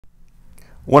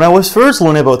When I was first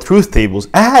learning about truth tables,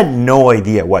 I had no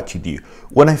idea what to do.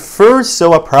 When I first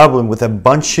saw a problem with a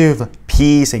bunch of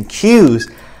P's and Q's,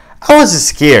 I was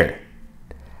scared.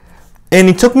 And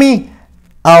it took me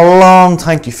a long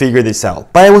time to figure this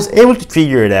out, but I was able to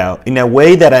figure it out in a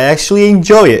way that I actually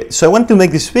enjoy it. So I want to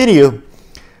make this video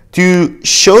to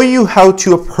show you how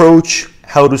to approach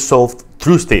how to solve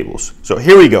truth tables. So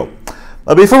here we go.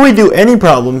 But before we do any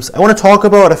problems, I want to talk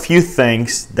about a few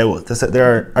things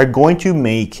that are going to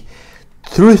make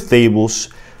truth tables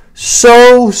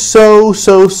so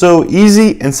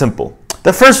easy and simple.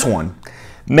 The first one,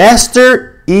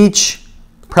 master each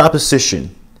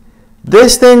proposition.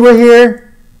 This thing right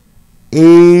here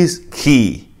is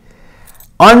key.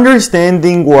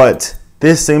 Understanding what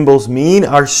these symbols mean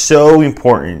are so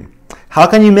important. How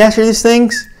can you master these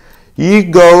things? You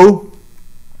go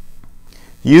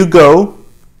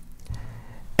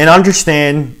and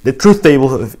understand the truth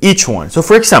table of each one. So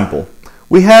for example,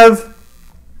 we have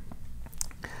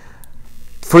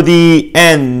for the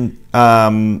end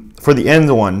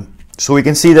one, so we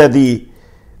can see that the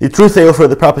truth table for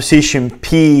the proposition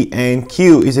P and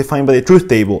Q is defined by the truth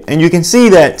table. And you can see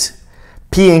that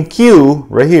P and Q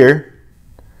right here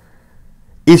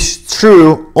is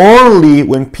true only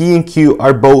when P and Q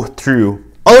are both true.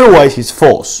 Otherwise, it's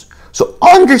false. So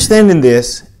understanding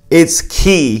this is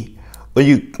key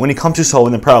when it comes to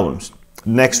solving the problems.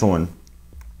 Next one.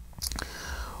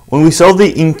 When we solve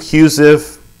the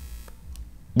inclusive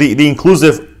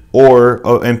OR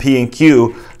of P and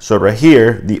Q, so right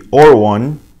here, the OR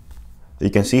one, you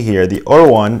can see here, the OR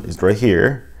one is right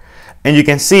here. And you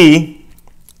can see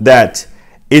that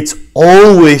it's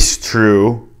always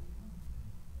true,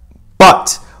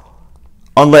 but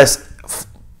unless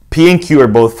P and Q are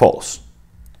both false.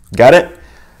 Got it?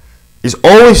 It's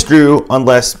always true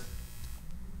unless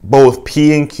both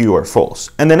P and Q are false.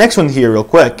 And the next one here, real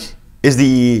quick, is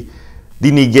the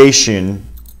negation,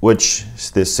 which is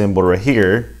this symbol right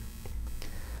here.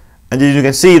 And then you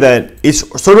can see that it's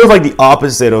sort of like the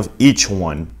opposite of each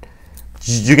one.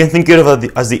 You can think of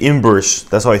it as the inverse.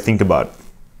 That's how I think about it.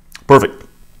 Perfect.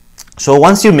 So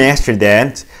once you master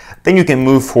that, then you can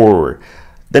move forward.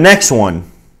 The next one,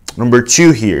 number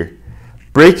 2 here,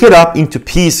 break it up into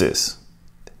pieces.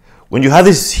 When you have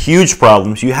these huge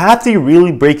problems, you have to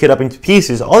really break it up into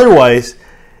pieces. Otherwise,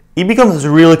 it becomes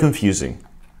really confusing.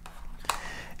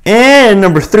 And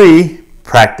number 3,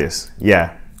 practice.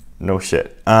 Yeah, no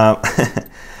shit.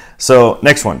 So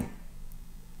next one.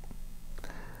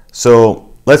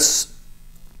 So let's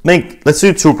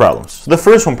do 2 problems. So the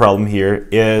first one problem here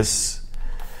is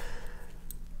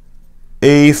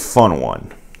a fun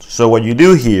one. So what you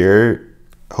do here,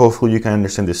 hopefully you can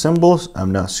understand the symbols.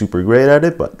 I'm not super great at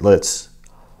it, but let's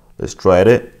try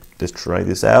it. Let's try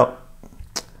this out.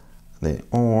 Then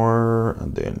OR,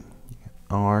 and then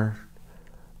R.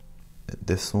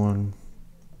 This one.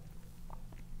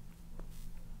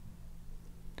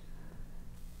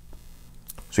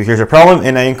 So here's a problem,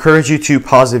 and I encourage you to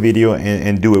pause the video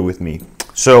and do it with me.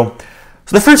 So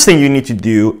the first thing you need to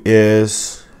do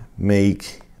is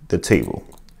make the table.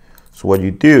 So what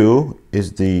you do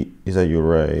is that you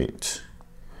write,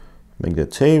 make the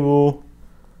table,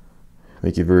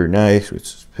 make it very nice with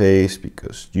space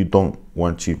because you don't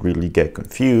want to really get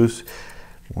confused.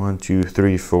 1, 2,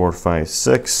 3, 4, 5,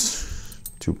 6,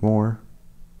 2 more.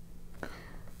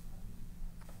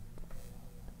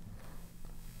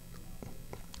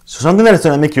 So something that is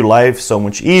going to make your life so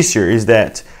much easier is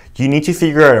that you need to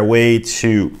figure out a way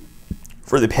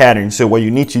for the pattern. So what you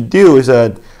need to do is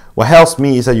that, what helps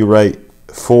me is that you write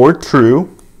 4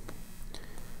 true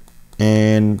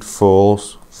and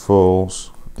false, false,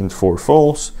 and 4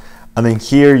 false. And then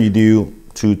here you do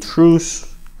 2 trues,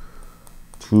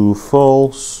 2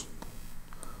 false,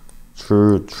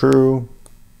 true, true,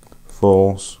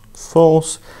 false,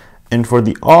 false. And for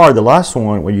the R, the last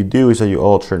one, what you do is that you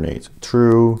alternate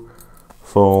true,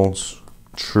 false,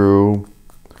 true,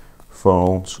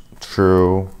 false,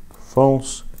 true,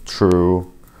 false, true,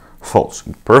 false.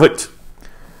 Perfect.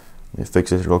 Let me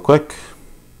fix this real quick.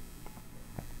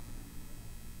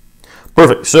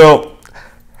 Perfect. So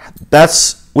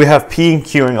we have P and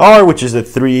Q and R, which is the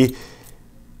three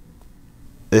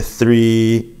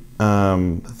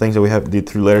things that we have, the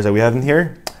 3 letters that we have in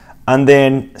here. And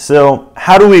then, so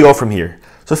how do we go from here?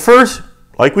 So first,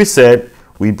 like we said,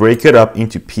 we break it up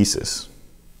into pieces.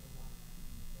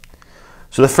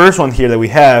 So the first one here that we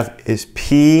have is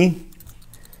P,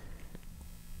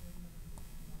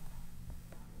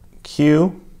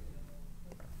 Q.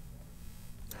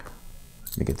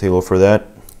 Make a table for that.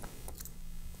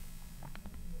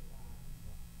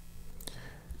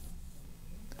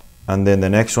 And then the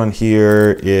next one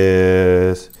here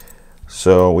is,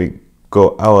 so we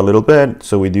go out a little bit.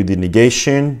 So we do the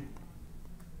negation,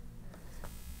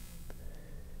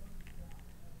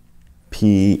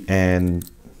 P and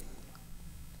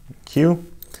Q.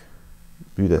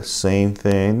 Do the same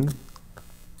thing,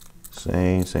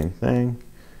 same thing,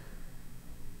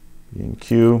 P and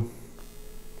Q.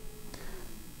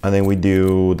 And then we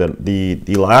do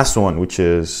the last one, which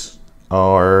is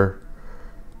R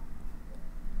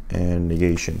and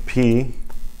negation P.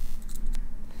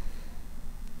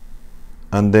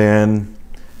 And then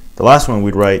the last one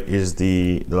we write is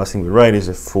the last thing we write is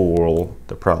for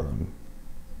the problem.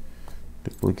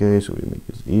 Duplicate, so we make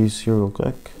this easier real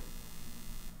quick.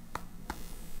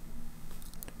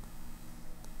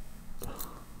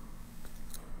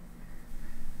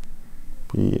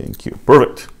 P and Q,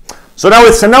 perfect. So now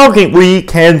we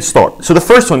can start. So the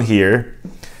first one here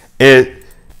is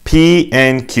P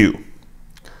and Q.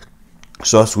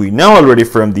 So as we know already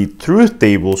from the truth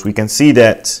tables, we can see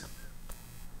that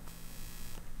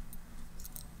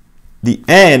the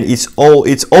N is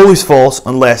it's always false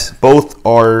unless all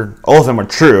of them are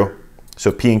true.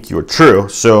 So P and Q are true.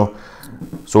 So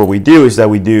what we do is that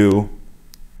we do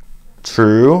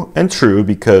true and true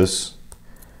because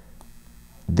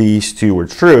these two were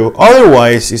true.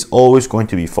 Otherwise, it's always going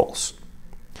to be false.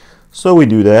 So we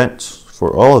do that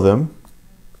for all of them.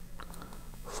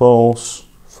 False,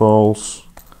 false,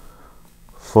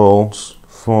 false,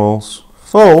 false,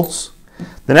 false.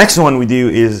 The next one we do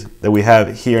is that we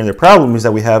have here in the problem is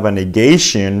that we have a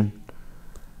negation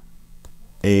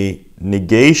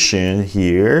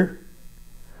here.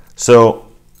 So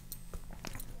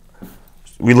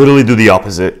we literally do the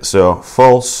opposite. So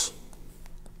false,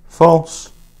 false,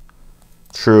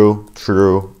 true,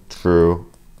 true, true,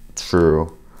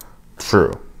 true,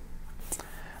 true.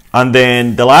 And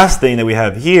then the last thing that we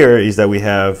have here is that we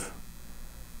have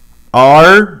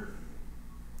R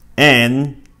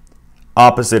and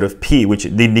opposite of P, which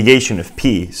is the negation of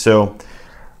P. So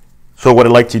what I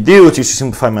like to do to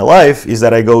simplify my life is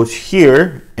that I go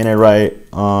here and I write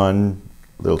on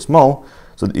little small,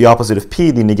 so the opposite of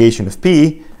P, the negation of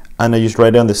P, and I just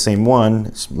write down the same one,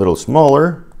 it's a little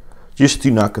smaller, just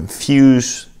to not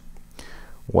confuse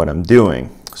what I'm doing.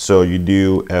 So you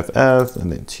do FF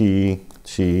and then T,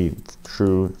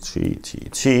 true,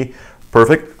 T,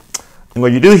 perfect. And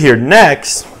what you do here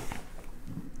next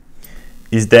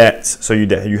is that, so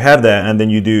you have that, and then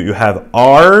you have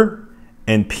R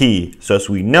and P. So as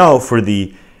we know for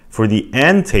the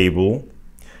AND table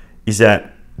is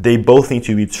that they both need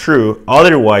to be true,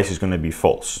 otherwise it's going to be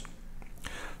false.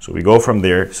 So we go from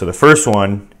there. So the first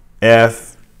one,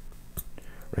 F,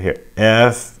 right here,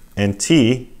 F and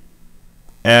T,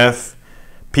 F,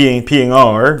 P and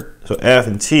R, so F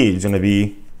and T is going to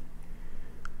be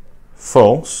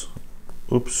false.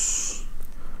 Oops.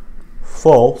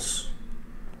 False,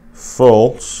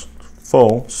 false,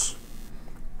 false,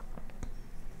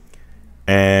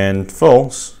 and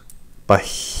false. But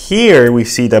here we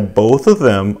see that both of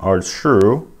them are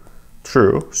true,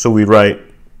 true. So we write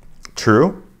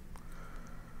true.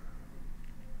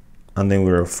 And then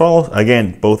we write false.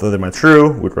 Again, both of them are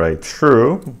true. We write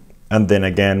true. And then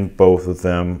again, both of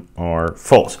them are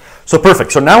false. So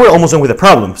perfect. So now we're almost done with the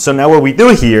problem. So now what we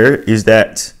do here is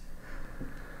that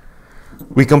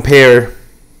we compare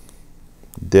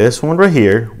this one right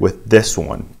here with this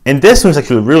one. And this one is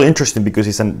actually really interesting because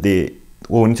it's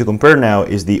what we need to compare now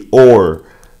is the OR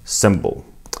symbol.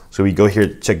 So we go here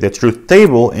to check the truth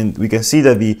table, and we can see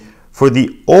that for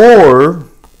the OR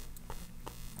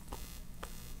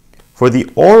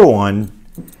one,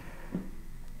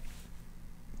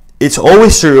 it's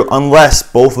always true unless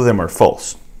both of them are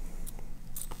false.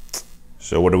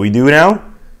 So what do we do now?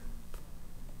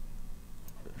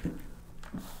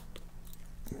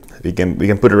 We can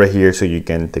put it right here so you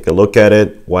can take a look at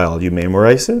it while you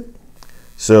memorize it.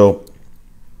 So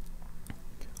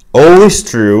always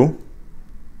true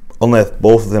unless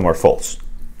both of them are false.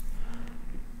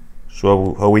 So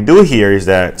what we do here is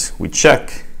that we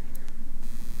check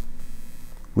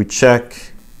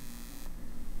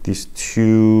these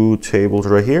two tables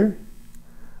right here,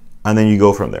 and then you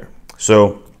go from there.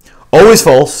 So always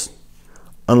false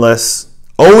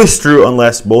always true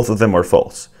unless both of them are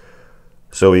false.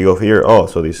 So we go here, oh,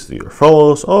 so these two are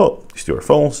false, oh, these two are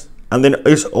false. And then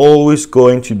it's always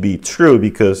going to be true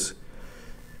because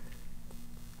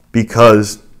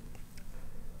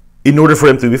in order for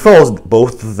them to be false,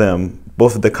 both of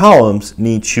the columns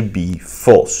need to be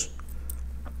false.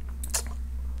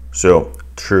 So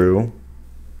true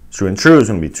and true is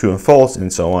going to be true and false,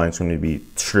 and so on. It's going to be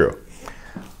true.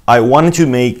 I wanted to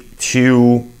make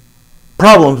two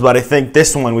problems, but I think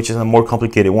this one, which is a more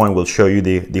complicated one, will show you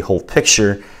the whole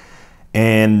picture.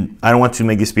 And I don't want to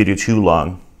make this video too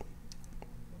long.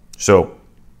 So,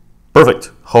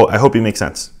 perfect. I hope it makes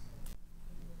sense.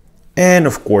 And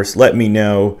of course, let me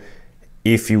know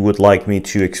if you would like me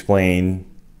to explain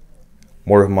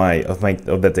more of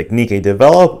the technique I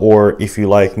develop, or if you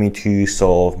like me to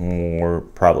solve more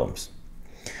problems.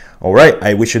 All right,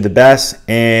 I wish you the best,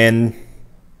 and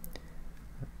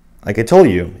like I told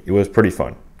you, it was pretty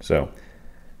fun. So,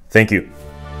 thank you.